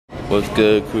What's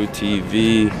good, Crew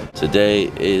TV?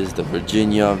 Today is the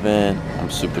Virginia event.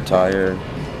 I'm super tired.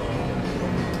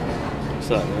 What's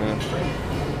up, man?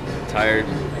 Tired.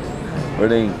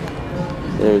 Morning.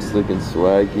 There's looking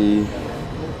swaggy.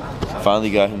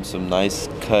 Finally got him some nice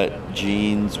cut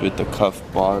jeans with the cuff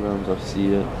bottoms. I see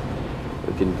it.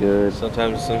 Looking good.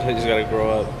 Sometimes you just gotta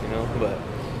grow up, you know, but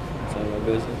it's not my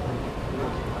business.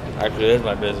 Actually, it is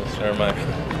my business. Never mind.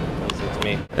 It's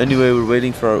me. Anyway, we're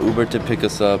waiting for our Uber to pick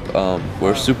us up.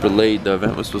 We're super late. The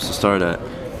event was supposed to start at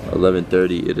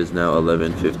 11:30. It is now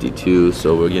 11:52,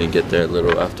 so we're gonna get there a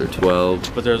little after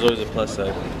 12. But there's always a plus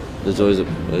side. There's always a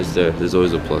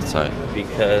plus side.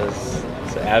 Because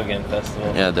it's an Afghan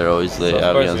festival. Yeah, they're always late.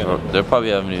 So They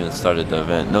probably haven't even started the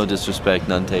event. No disrespect,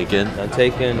 none taken. None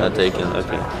taken. None taken.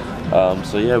 Okay.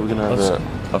 So yeah, we're gonna have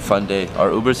a fun day. Our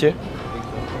Uber's here.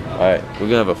 Alright, we're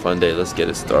gonna have a fun day. Let's get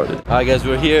it started. Alright guys,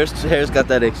 we're here. Hair's got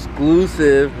that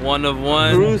exclusive one of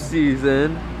one Crew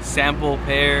season sample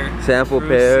pair. Sample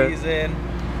pair. Season.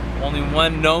 Only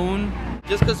one known.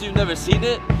 Just because you've never seen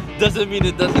it doesn't mean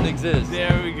it doesn't exist.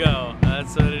 There we go.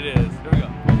 That's what it is. Here we go.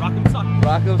 Rock 'em, sock 'em.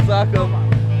 Rock 'em, sock 'em.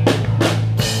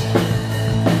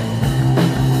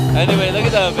 Anyway, look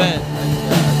at the event.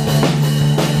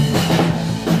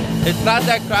 It's not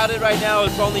that crowded right now.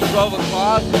 It's only 12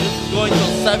 o'clock. This is going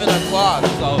till 7 o'clock.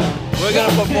 So we're going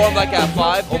to perform like at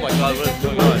 5. Oh my God, what is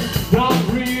going on?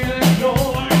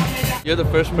 You're the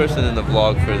first person in the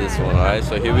vlog for this one, alright?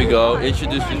 So here we go.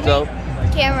 Introduce yourself.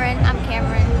 Cameron. I'm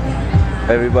Cameron.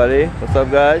 Everybody, what's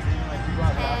up, guys?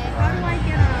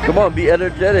 Hey. Come on, be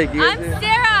energetic. I'm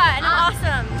Sarah, and I'm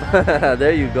awesome.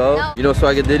 There you go. No. You know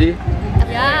Swagger Diddy?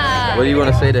 Yeah. What do you want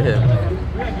to say to him?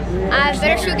 I have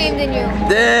better shoe game than you.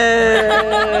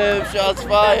 Damn! Shots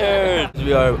fired!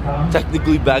 We are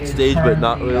technically backstage, but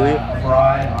not really.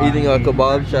 Eating a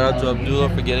kebab. Shout out to Abdullah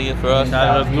for getting it for us. Shout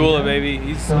out to Abdullah, baby.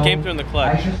 He came through in the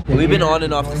clutch. We've been on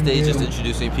and off the stage just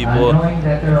introducing people.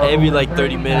 Every like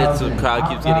 30 minutes, the crowd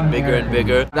keeps getting bigger and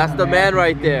bigger. That's the man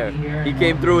right there. He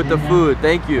came through with the food.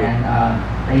 Thank you.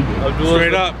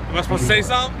 Straight up. Am I supposed to say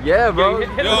something? Yeah, bro.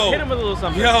 Hit him with a little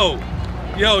something.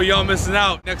 Yo, y'all missing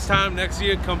out. Next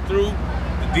year, come through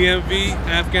the DMV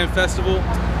Afghan Festival.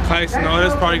 Kais and all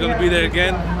this probably gonna be there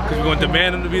again because we're gonna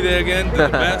demand them to be there again. They're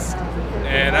the best.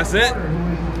 And that's it.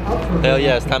 Hell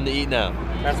yeah, it's time to eat now.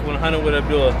 That's 100 with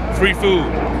Abdullah. Free food.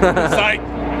 Psych.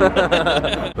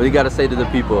 What do you gotta say to the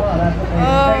people?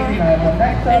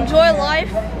 Enjoy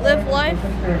life, live life,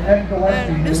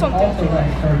 and do something with your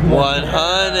life.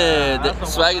 100.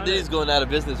 Swagger Diddy's going out of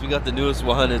business. We got the newest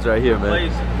 100s right here,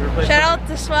 man. Shout out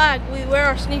to Swag. We wear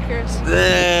our sneakers.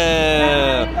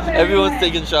 Damn. Everyone's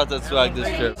taking shots at Swag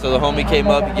this trip. So the homie came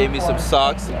up, he gave me some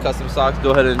socks, some custom socks. Go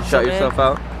ahead and shout yourself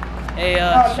out. Hey,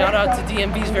 shout out to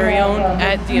DMV's very own,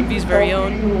 at DMV's very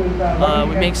own.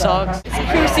 We make socks. It's a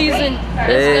crew season.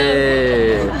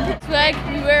 Hey. Swag,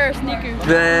 we wear our sneakers.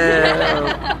 Damn.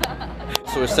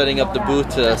 So we're setting up the booth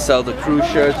to sell the crew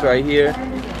shirts right here.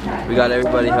 We got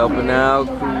everybody helping out.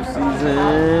 Crew season.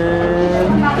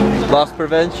 Loss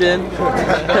prevention.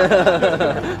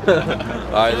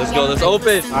 Alright, let's go. Let's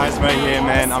open. Nice right here,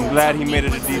 man. I'm glad he made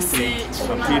it to DC.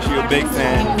 I'm pretty sure you're a big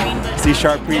fan. See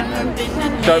Sharpreet, man.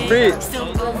 Sharpreet.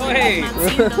 Oh, hey.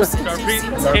 Sharpreet.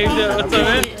 Hey, what's up,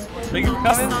 man? Thank you for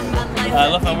coming. I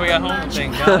left my way at home.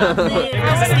 Thank God.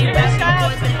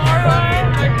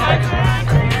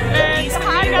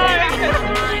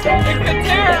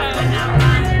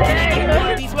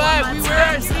 Swag, we wear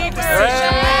our sneakers. Hey.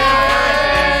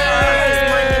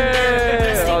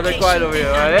 Oh, they're quiet over here.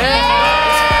 Right? Hey.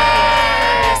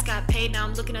 Got paid, now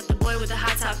I'm looking at the boy with a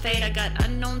high top fade. I got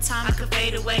unknown time, I could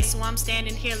fade away, so I'm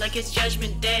standing here like it's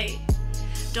Judgment Day.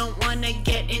 Don't wanna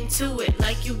get into it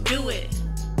like you do it.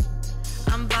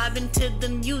 I'm vibing to the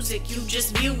music, you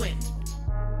just viewing.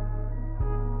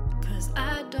 Cause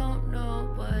I don't know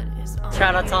what is on.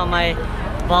 Shout out to all my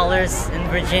ballers in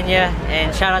Virginia,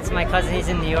 and shout out to my cousin. He's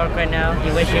in New York right now.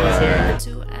 He wish he was here.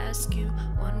 To ask you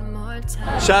one more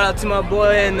time. Shout out to my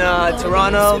boy in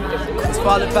Toronto. His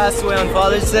father passed away on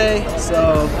Father's Day,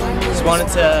 so just wanted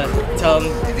to tell him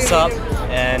what's up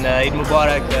and Eid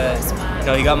Mubarak. You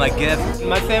know, he got my gift.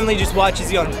 My family just watches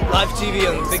you on live TV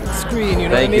on the big screen, you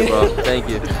know what I mean? Thank you, bro. Thank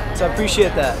you. So I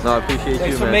appreciate that. No, I appreciate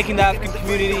Thanks you, for man. making the African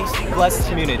community a blessed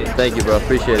community. Thank you, bro.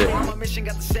 Appreciate it. My mission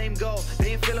got the same goal.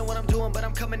 They ain't feeling what I'm doing, but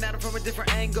I'm coming at it from a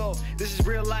different angle. This is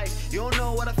real life. You don't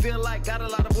know what I feel like. Got a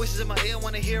lot of voices in my ear,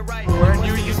 wanna hear right. We're a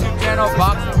new YouTube channel,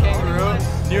 Boxing Kangaroo.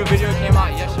 New video came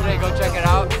out yesterday. Go check it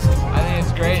out. I think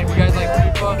it's great. If you guys like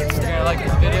people, you're gonna like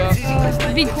this video.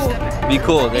 Be cool. Be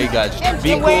cool. There you go. Just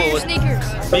be cool. Wear your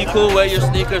sneakers. Be cool. Wear your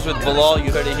sneakers with Bilal.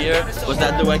 You heard it here. Was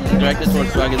that directed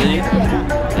towards Swagger Diddy?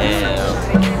 And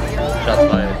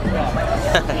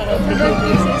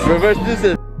Reverse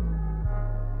deuces.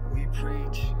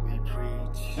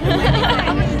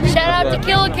 Shout out to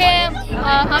Killicam,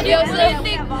 I'm Joseph.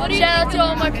 Shout out to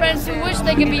all my friends who wish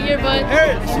they could be here, but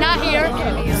not here.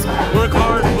 Work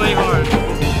hard, play hard.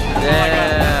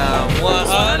 Yeah,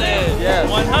 100. Yes.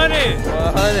 100.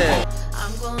 100.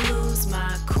 I'm gonna lose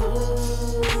my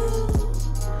cool.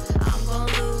 I'm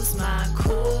gonna lose my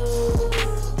cool.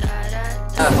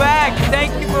 Swag,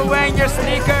 thank you for wearing your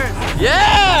sneakers.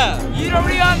 Yeah! You don't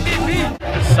real MVP.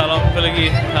 Salam Pelagi.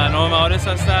 Nom Auris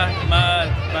hasta. Ma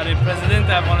bari President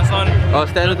Afghanistan. Oh,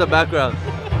 stand with the background.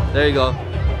 There you go.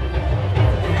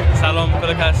 Salam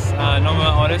Pelakas. Nom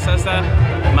Auris hasta.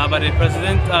 Ma bari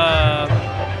President.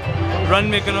 Run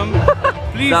mekanum.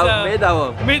 Please. Made that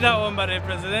one. Made that one bari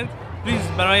President. Please,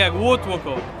 barayak vote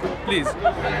woko. Please,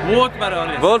 vote bari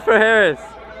Auris. Vote for Harris.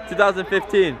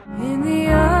 2015. In the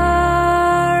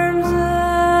arms of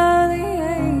the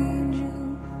angel.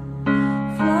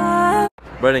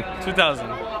 Burning. 2000.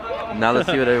 Now let's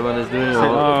see what everyone is doing.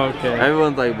 Oh, okay.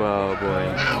 Everyone's like, oh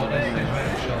boy.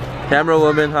 Camera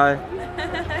woman, hi.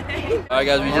 Alright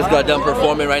guys, we just got done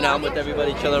performing right now. I'm with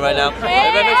everybody chilling right now.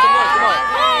 Everybody make some noise, come on.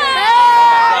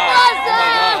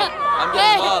 I'm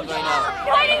getting mobbed right now.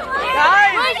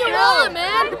 Where's your wallet,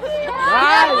 man?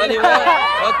 Anyway,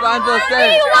 what's behind the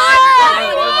stand?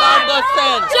 What's behind the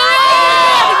stand?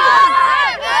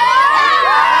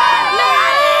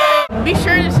 Be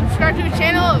sure to subscribe to the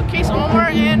channel, Case Omar,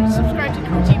 and subscribe to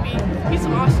QrewTV. He's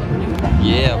awesome.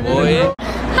 Yeah, boy.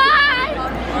 Hi!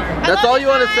 That's all you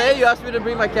want to say? You asked me to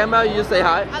bring my camera out, you just say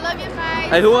hi? I love you, bye.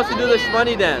 Hey, who wants to do the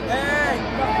shmoney dance?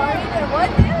 What?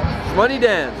 Shmoney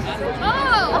dance.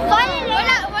 Oh, funny. We're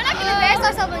not gonna embarrass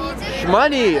ourselves on YouTube.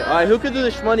 Shmoney. Alright, who could do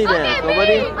the shmoney dance?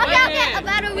 Nobody? Okay.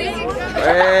 About a week ago.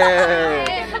 Hey.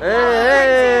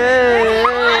 Hey.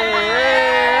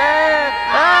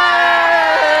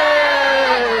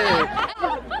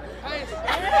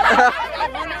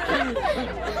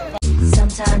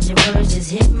 Sometimes your words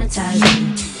just hypnotize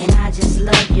me, and I just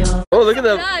love your. Oh, look at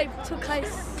them.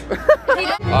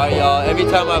 Alright, y'all. Every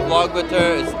time I vlog with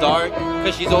her, it's dark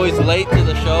because she's always late to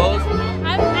the shows.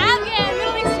 I'm Afghan,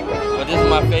 Middle Eastern. But this is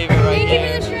my favorite right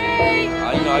here.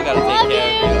 You know I gotta take care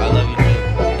of you. I love you too.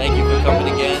 Thank you for coming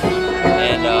again.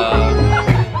 And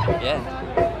yeah.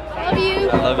 Love you.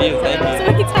 I love you. Thank you. So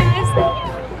many times.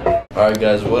 Alright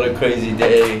guys, what a crazy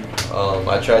day.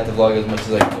 I tried to vlog as much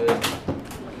as I could.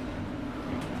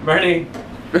 Burning.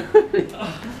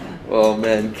 Oh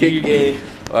man, kick game.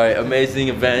 Alright, amazing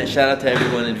event. Shout out to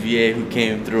everyone in VA who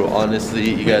came through. Honestly,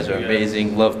 you guys are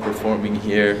amazing. Love performing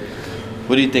here.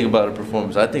 What do you think about our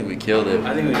performance? I think we killed it.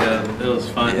 I think we did. It was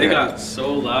fun. Yeah. They got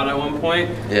so loud at one point.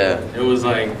 Yeah. It was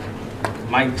like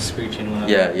mic screeching.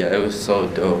 Yeah, it was so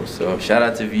dope. So shout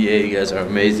out to VA, you guys are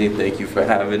amazing. Thank you for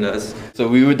having us. So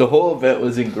the whole event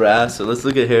was in grass. So let's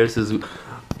look at Harris's,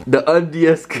 the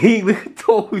undies king. Look at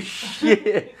oh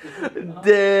shit,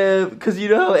 damn. Cause you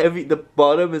know how the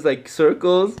bottom is like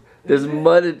circles. There's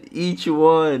mud in each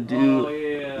one, dude. Oh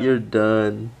yeah. You're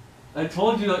done. I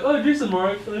told you like, oh Jason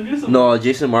Mark. No,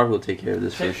 Jason Mark will take care of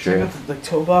this for sure. Check out the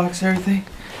toe box, everything.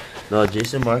 No,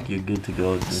 Jason Mark, you're good to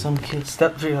go. Dude. Some kid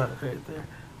stepped right there.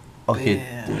 Okay,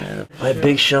 yeah. My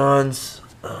Big Sean's,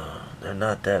 they're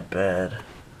not that bad.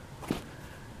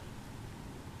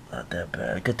 Not that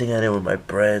bad. Good thing I didn't with my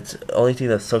breads. The only thing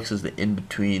that sucks is the in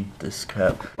between this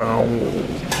crap.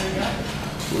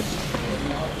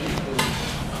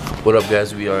 What up,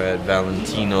 guys? We are at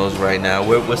Valentino's right now.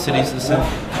 What city is this in?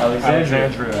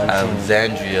 Alexandria.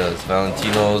 Alexandria's.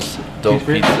 Valentino's. Dope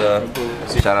pizza.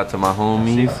 Shout out to my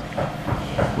homies.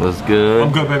 What's good?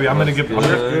 I'm good, baby. I'm gonna get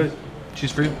good.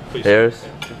 She's free. Harris,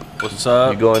 what's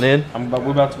up? You going in? We're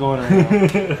about to go in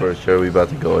right now. For sure, we about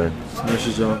to go in.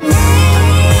 Nurse's on.